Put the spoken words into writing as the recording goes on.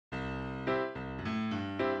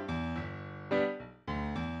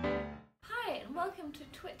Welcome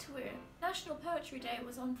to Twit Twoo. National Poetry Day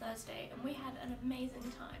was on Thursday and we had an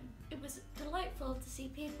amazing time. It was delightful to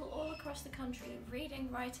see people all across the country reading,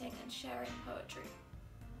 writing and sharing poetry.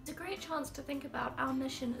 It's a great chance to think about our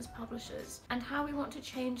mission as publishers and how we want to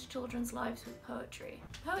change children's lives with poetry.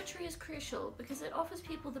 Poetry is crucial because it offers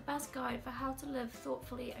people the best guide for how to live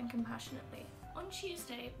thoughtfully and compassionately. On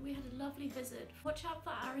Tuesday, we had a lovely visit. Watch out for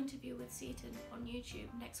our interview with Seaton on YouTube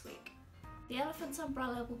next week. The Elephant's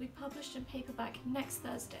Umbrella will be published in paperback next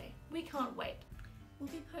Thursday. We can't wait. We'll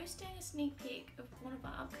be posting a sneak peek of one of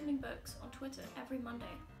our upcoming books on Twitter every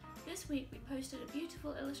Monday. This week we posted a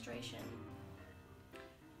beautiful illustration.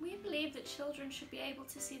 We believe that children should be able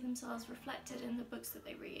to see themselves reflected in the books that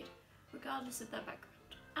they read, regardless of their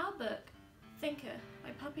background. Our book, Thinker, by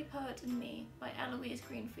Puppy Poet and Me, by Eloise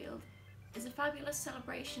Greenfield, is a fabulous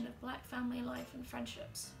celebration of Black family life and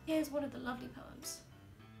friendships. Here's one of the lovely poems.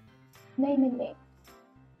 Naming me.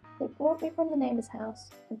 They brought me from the neighbour's house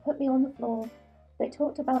and put me on the floor. They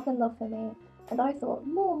talked about their love for me, and I thought,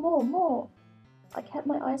 more, more, more. I kept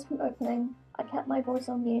my eyes from opening, I kept my voice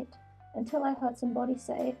on mute, until I heard somebody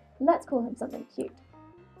say, let's call him something cute.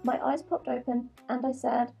 My eyes popped open, and I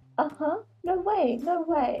said, no way, no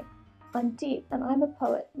way. I'm deep, and I'm a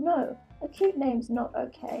poet. No, a cute name's not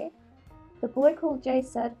okay. The boy called Jay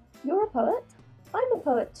said, you're a poet? I'm a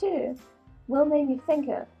poet too. We'll name you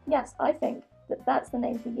Thinker. Yes, I think that that's the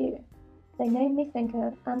name for you. They named me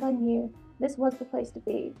Thinker, and I knew this was the place to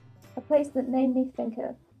be. A place that named me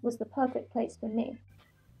Thinker was the perfect place for me.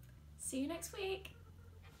 See you next week!